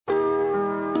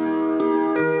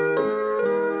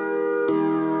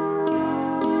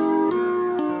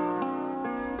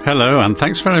Hello, and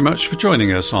thanks very much for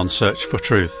joining us on Search for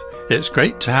Truth. It's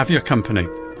great to have your company.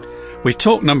 We've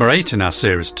talked number 8 in our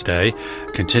series today,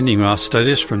 continuing our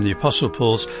studies from the Apostle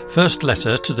Paul's first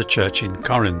letter to the church in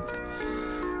Corinth.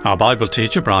 Our Bible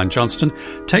teacher, Brian Johnston,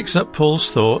 takes up Paul's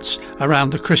thoughts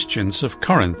around the Christians of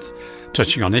Corinth,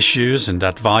 touching on issues and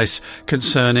advice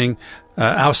concerning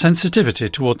our sensitivity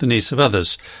toward the needs of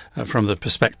others from the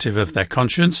perspective of their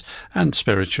conscience and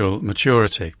spiritual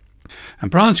maturity.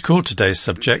 And Brian's called today's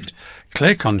subject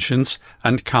Clear Conscience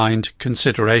and Kind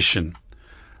Consideration.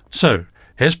 So,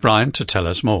 here's Brian to tell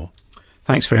us more.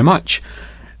 Thanks very much.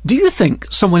 Do you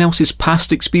think someone else's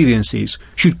past experiences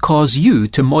should cause you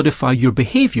to modify your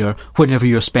behaviour whenever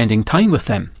you're spending time with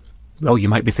them? Well, you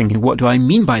might be thinking, what do I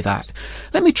mean by that?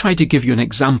 Let me try to give you an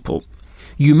example.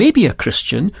 You may be a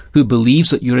Christian who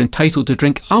believes that you're entitled to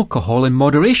drink alcohol in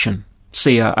moderation,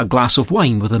 say a glass of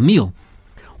wine with a meal.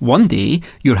 One day,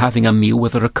 you're having a meal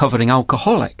with a recovering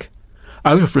alcoholic.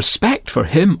 Out of respect for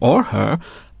him or her,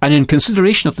 and in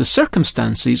consideration of the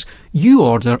circumstances, you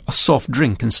order a soft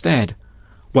drink instead.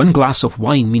 One glass of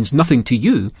wine means nothing to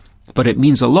you, but it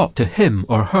means a lot to him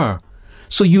or her.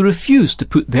 So you refuse to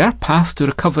put their path to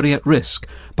recovery at risk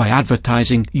by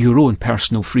advertising your own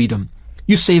personal freedom.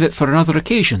 You save it for another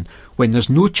occasion when there's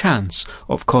no chance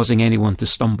of causing anyone to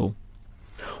stumble.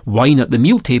 Wine at the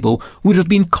meal table would have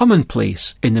been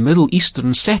commonplace in the Middle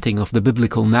Eastern setting of the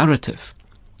biblical narrative.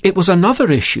 It was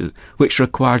another issue which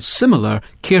required similar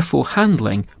careful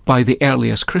handling by the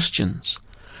earliest Christians.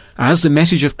 As the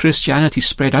message of Christianity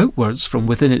spread outwards from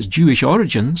within its Jewish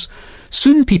origins,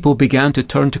 soon people began to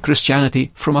turn to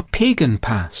Christianity from a pagan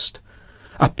past.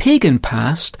 A pagan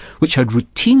past which had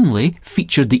routinely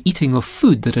featured the eating of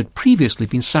food that had previously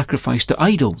been sacrificed to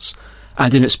idols,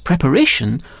 and in its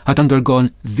preparation had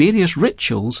undergone various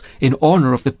rituals in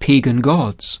honour of the pagan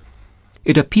gods.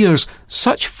 It appears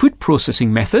such food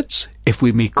processing methods, if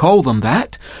we may call them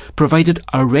that, provided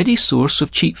a ready source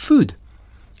of cheap food.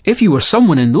 If you were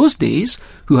someone in those days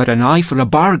who had an eye for a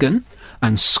bargain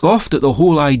and scoffed at the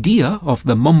whole idea of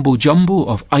the mumbo-jumbo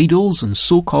of idols and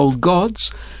so-called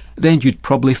gods, then you'd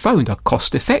probably found a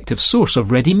cost-effective source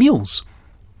of ready meals.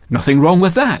 Nothing wrong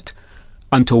with that.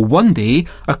 Until one day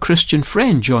a Christian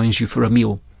friend joins you for a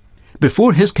meal.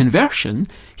 Before his conversion,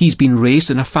 he's been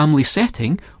raised in a family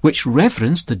setting which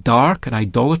reverenced the dark and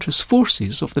idolatrous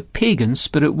forces of the pagan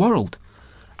spirit world.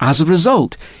 As a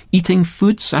result, eating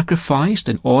food sacrificed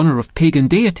in honour of pagan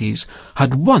deities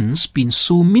had once been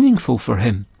so meaningful for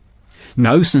him.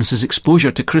 Now, since his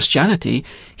exposure to Christianity,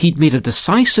 he'd made a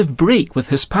decisive break with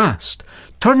his past,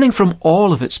 turning from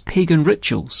all of its pagan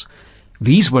rituals.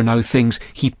 These were now things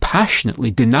he passionately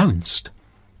denounced.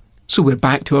 So we're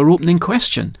back to our opening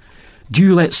question. Do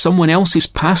you let someone else's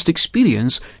past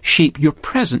experience shape your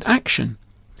present action?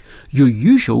 Your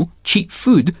usual cheap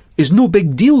food is no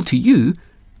big deal to you,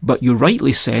 but you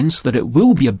rightly sense that it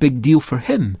will be a big deal for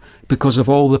him because of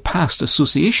all the past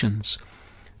associations.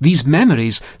 These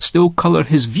memories still colour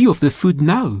his view of the food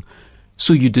now,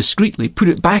 so you discreetly put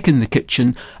it back in the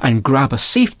kitchen and grab a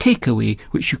safe takeaway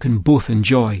which you can both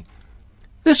enjoy.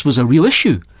 This was a real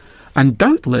issue, and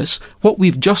doubtless what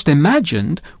we've just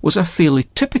imagined was a fairly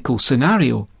typical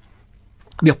scenario.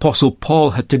 The Apostle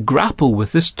Paul had to grapple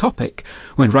with this topic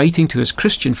when writing to his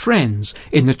Christian friends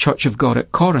in the Church of God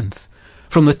at Corinth.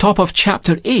 From the top of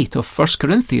chapter 8 of 1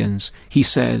 Corinthians, he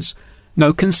says,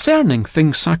 "Now concerning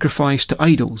things sacrificed to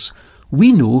idols,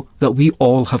 we know that we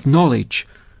all have knowledge.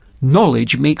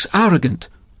 Knowledge makes arrogant,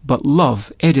 but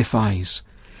love edifies.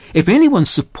 If anyone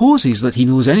supposes that he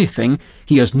knows anything,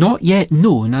 he has not yet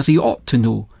known as he ought to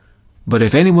know. But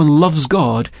if anyone loves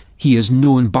God, he is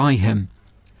known by him.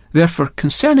 Therefore,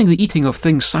 concerning the eating of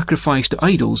things sacrificed to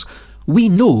idols, we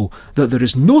know that there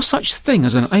is no such thing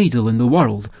as an idol in the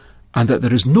world, and that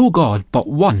there is no God but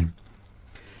one."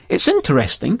 It's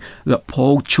interesting that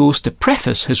Paul chose to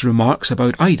preface his remarks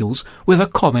about idols with a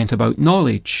comment about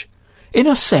knowledge. In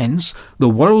a sense, the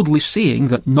worldly saying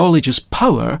that knowledge is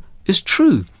power is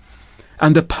true.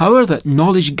 And the power that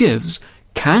knowledge gives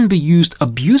can be used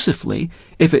abusively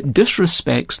if it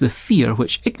disrespects the fear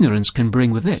which ignorance can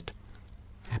bring with it.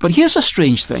 But here's a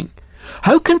strange thing.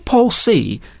 How can Paul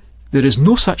say there is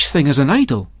no such thing as an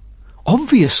idol?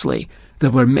 Obviously,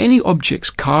 there were many objects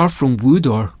carved from wood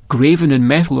or graven in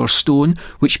metal or stone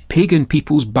which pagan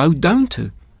peoples bowed down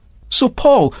to. So,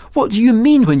 Paul, what do you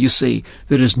mean when you say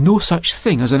there is no such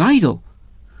thing as an idol?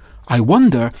 I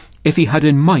wonder if he had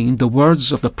in mind the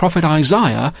words of the prophet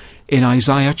Isaiah in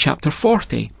Isaiah chapter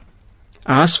 40.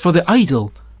 "As for the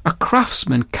idol, a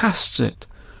craftsman casts it,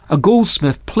 a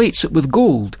goldsmith plates it with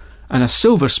gold, and a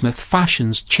silversmith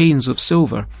fashions chains of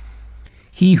silver.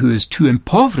 he who is too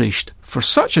impoverished for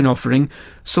such an offering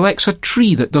selects a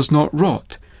tree that does not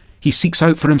rot. He seeks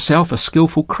out for himself a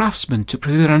skillful craftsman to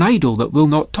prepare an idol that will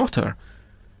not totter.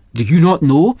 Do you not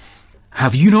know?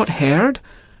 Have you not heard?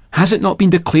 Has it not been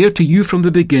declared to you from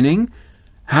the beginning?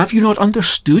 Have you not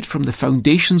understood from the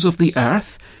foundations of the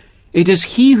earth? It is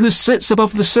he who sits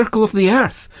above the circle of the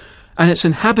earth, and its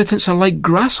inhabitants are like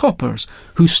grasshoppers,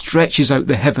 who stretches out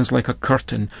the heavens like a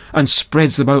curtain, and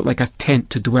spreads them out like a tent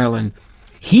to dwell in.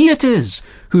 He it is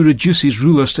who reduces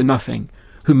rulers to nothing,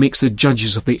 who makes the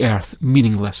judges of the earth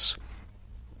meaningless.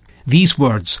 These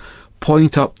words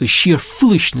point up the sheer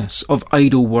foolishness of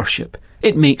idol worship.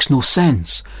 It makes no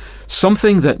sense.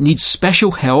 Something that needs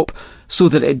special help so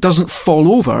that it doesn't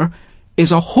fall over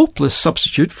is a hopeless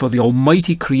substitute for the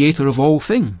almighty creator of all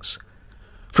things.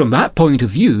 From that point of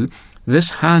view,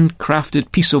 this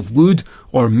handcrafted piece of wood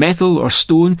or metal or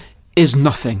stone is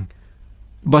nothing.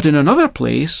 But in another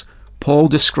place, Paul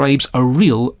describes a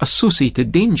real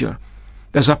associated danger.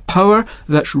 There's a power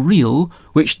that's real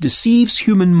which deceives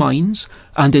human minds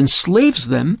and enslaves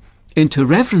them into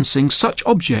reverencing such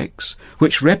objects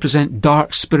which represent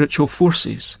dark spiritual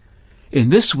forces. In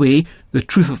this way, the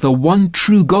truth of the one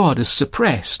true God is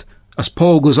suppressed, as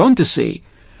Paul goes on to say,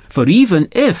 for even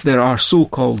if there are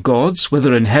so-called gods,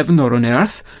 whether in heaven or on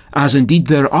earth, as indeed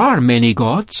there are many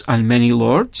gods and many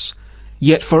lords,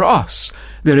 yet for us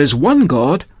there is one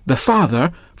God, the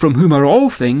Father, from whom are all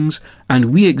things,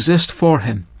 and we exist for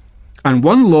him, and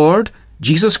one Lord,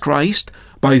 Jesus Christ,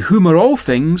 by whom are all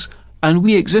things, and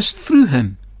we exist through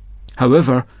him.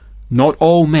 However, not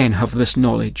all men have this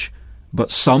knowledge,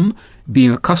 but some,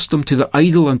 being accustomed to the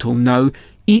idol until now,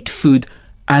 eat food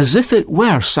as if it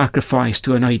were sacrificed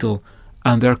to an idol,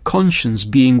 and their conscience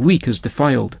being weak is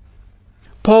defiled.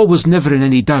 Paul was never in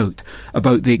any doubt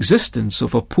about the existence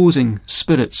of opposing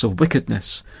spirits of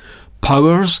wickedness,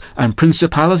 powers and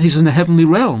principalities in the heavenly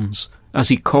realms, as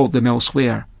he called them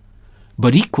elsewhere.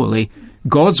 But equally,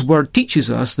 God's word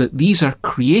teaches us that these are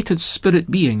created spirit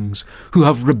beings who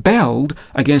have rebelled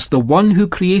against the one who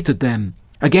created them,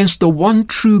 against the one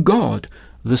true God,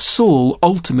 the sole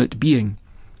ultimate being.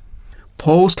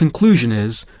 Paul's conclusion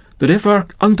is that if our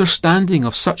understanding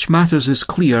of such matters is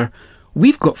clear,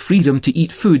 we've got freedom to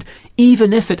eat food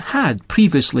even if it had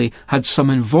previously had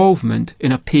some involvement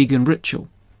in a pagan ritual.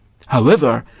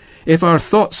 However, if our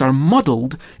thoughts are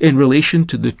muddled in relation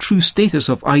to the true status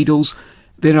of idols,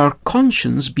 then our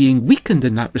conscience being weakened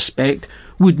in that respect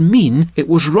would mean it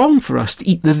was wrong for us to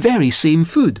eat the very same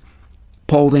food.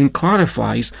 Paul then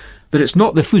clarifies that it's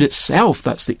not the food itself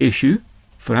that's the issue,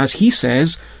 for as he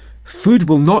says, food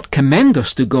will not commend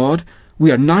us to God.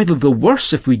 We are neither the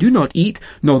worse if we do not eat,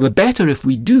 nor the better if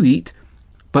we do eat.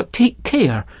 But take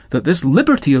care that this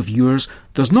liberty of yours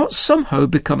does not somehow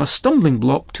become a stumbling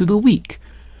block to the weak.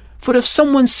 For if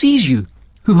someone sees you,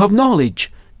 who have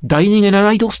knowledge, dining in an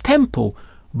idol's temple,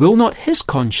 will not his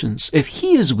conscience, if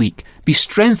he is weak, be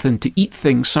strengthened to eat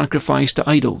things sacrificed to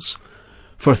idols?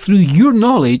 For through your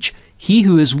knowledge he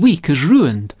who is weak is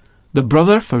ruined, the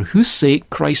brother for whose sake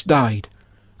Christ died.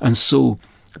 And so,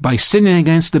 by sinning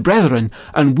against the brethren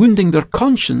and wounding their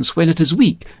conscience when it is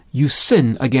weak, you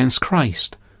sin against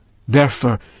Christ.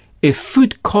 Therefore, if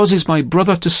food causes my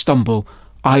brother to stumble,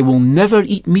 I will never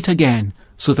eat meat again,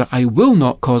 so that I will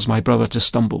not cause my brother to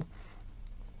stumble.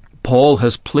 Paul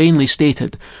has plainly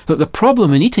stated that the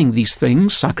problem in eating these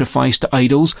things sacrificed to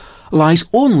idols lies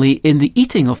only in the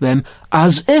eating of them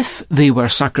as if they were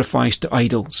sacrificed to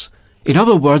idols. In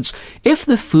other words, if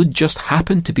the food just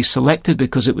happened to be selected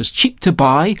because it was cheap to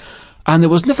buy, and there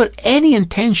was never any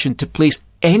intention to place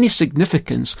any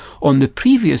significance on the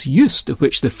previous use to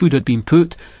which the food had been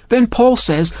put, then Paul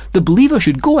says the believer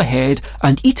should go ahead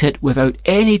and eat it without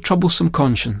any troublesome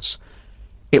conscience.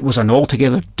 It was an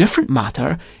altogether different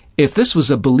matter if this was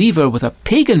a believer with a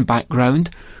pagan background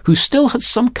who still had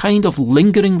some kind of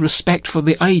lingering respect for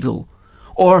the idol,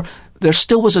 or there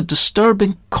still was a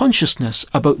disturbing consciousness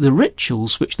about the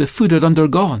rituals which the food had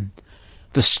undergone.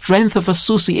 The strength of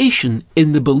association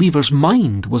in the believer's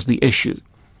mind was the issue.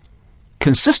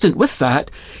 Consistent with that,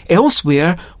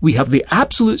 elsewhere we have the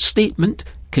absolute statement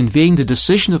conveying the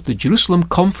decision of the Jerusalem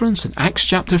Conference in Acts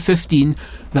chapter 15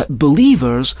 that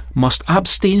believers must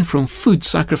abstain from food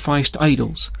sacrificed to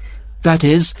idols. That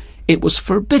is, it was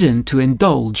forbidden to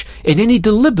indulge in any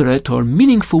deliberate or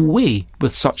meaningful way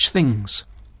with such things.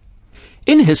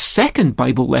 In his second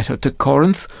Bible letter to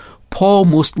Corinth, Paul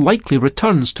most likely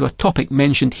returns to a topic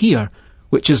mentioned here,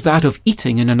 which is that of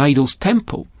eating in an idol's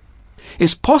temple.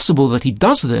 It's possible that he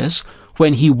does this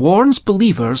when he warns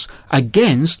believers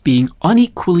against being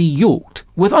unequally yoked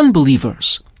with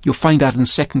unbelievers. You'll find that in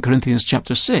 2 Corinthians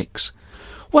chapter 6.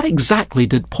 What exactly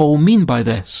did Paul mean by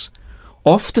this?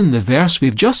 Often the verse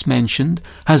we've just mentioned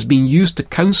has been used to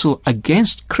counsel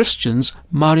against Christians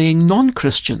marrying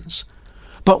non-Christians.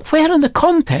 But where in the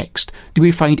context do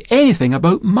we find anything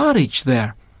about marriage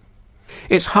there?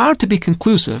 It's hard to be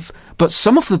conclusive, but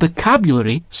some of the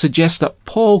vocabulary suggests that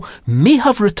Paul may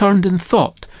have returned in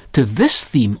thought to this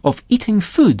theme of eating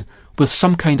food with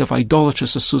some kind of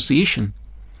idolatrous association.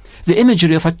 The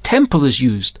imagery of a temple is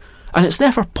used, and it's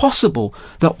therefore possible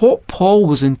that what Paul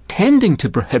was intending to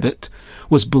prohibit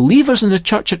was believers in the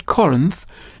church at Corinth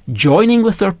joining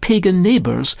with their pagan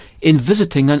neighbours in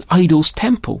visiting an idol's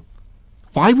temple.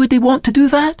 Why would they want to do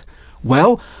that?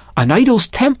 Well, an idol's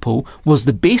temple was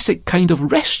the basic kind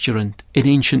of restaurant in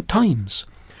ancient times.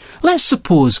 Let's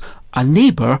suppose a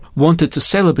neighbour wanted to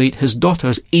celebrate his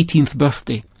daughter's 18th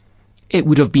birthday. It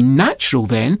would have been natural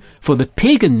then for the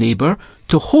pagan neighbour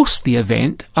to host the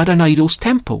event at an idol's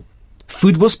temple.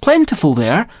 Food was plentiful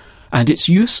there, and its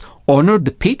use honoured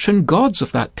the patron gods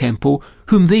of that temple,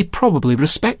 whom they probably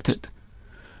respected.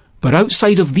 But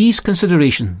outside of these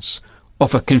considerations,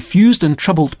 of a confused and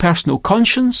troubled personal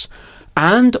conscience,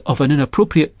 and of an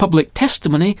inappropriate public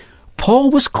testimony, Paul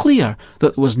was clear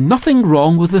that there was nothing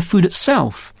wrong with the food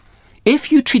itself.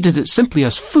 If you treated it simply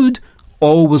as food,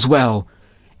 all was well,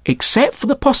 except for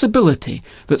the possibility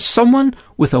that someone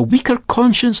with a weaker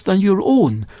conscience than your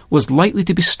own was likely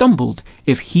to be stumbled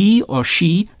if he or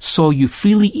she saw you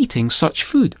freely eating such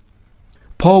food.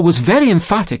 Paul was very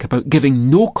emphatic about giving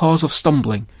no cause of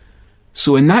stumbling.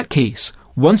 So in that case,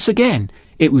 once again,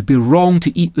 it would be wrong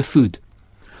to eat the food.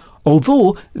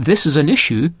 Although this is an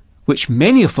issue which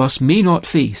many of us may not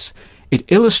face, it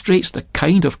illustrates the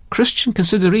kind of Christian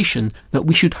consideration that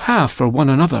we should have for one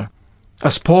another.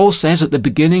 As Paul says at the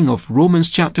beginning of Romans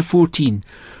chapter 14,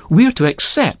 we are to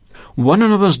accept one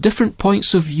another's different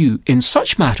points of view in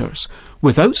such matters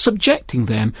without subjecting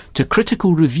them to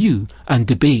critical review and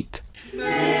debate.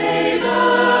 May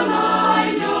the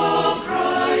mind of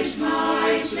Christ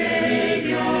my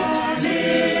Saviour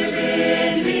live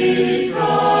in me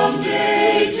from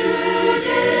day to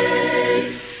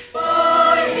day,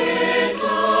 by His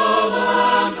love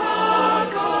and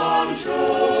power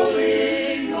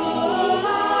controlling all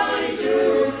I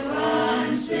do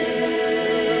and say.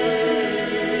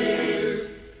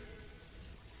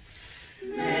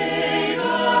 May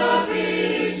the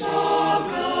peace of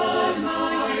God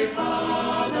my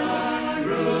Father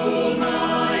rule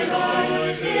my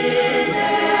life in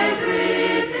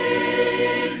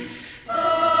everything,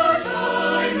 that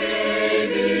I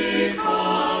may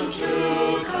become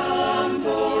to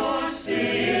comfort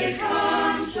sick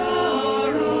and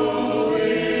sorrowing.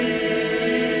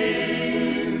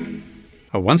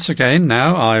 Once again,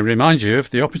 now I remind you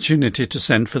of the opportunity to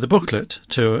send for the booklet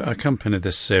to accompany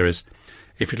this series.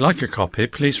 If you'd like a copy,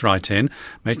 please write in,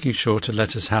 making sure to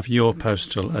let us have your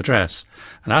postal address,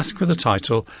 and ask for the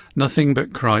title, Nothing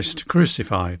But Christ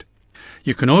Crucified.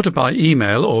 You can order by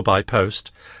email or by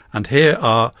post, and here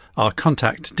are our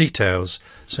contact details,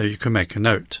 so you can make a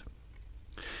note.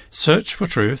 Search for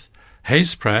Truth,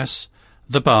 Hayes Press,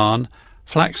 The Barn,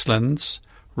 Flaxlands,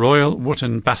 Royal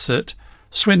Wootton Bassett,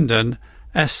 Swindon,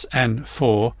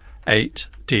 SN4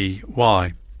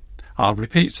 8DY. I'll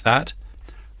repeat that.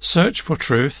 Search for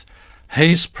Truth,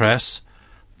 Hayes Press,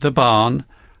 The Barn,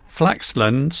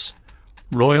 Flaxlands,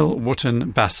 Royal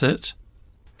Wootton Bassett,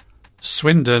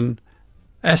 Swindon,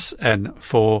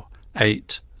 SN4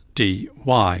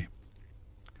 8DY.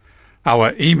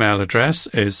 Our email address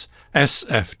is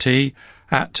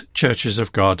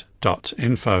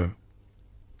sft@churchesofgod.info.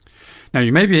 Now,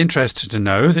 you may be interested to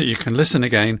know that you can listen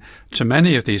again to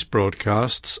many of these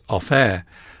broadcasts off-air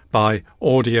by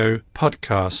audio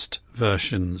podcast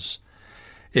versions.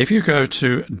 If you go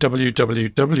to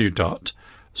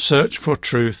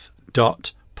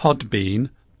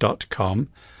www.searchfortruth.podbean.com,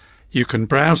 you can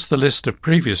browse the list of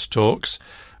previous talks,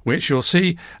 which you'll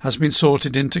see has been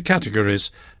sorted into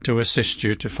categories to assist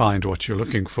you to find what you're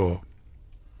looking for.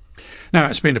 Now,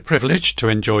 it's been a privilege to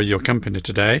enjoy your company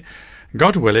today.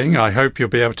 God willing, I hope you'll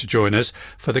be able to join us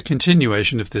for the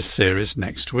continuation of this series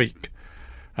next week.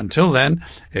 Until then,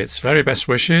 it's very best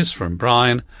wishes from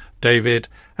Brian, David,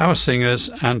 our singers,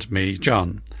 and me,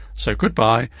 John. So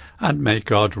goodbye, and may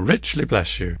God richly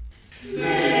bless you.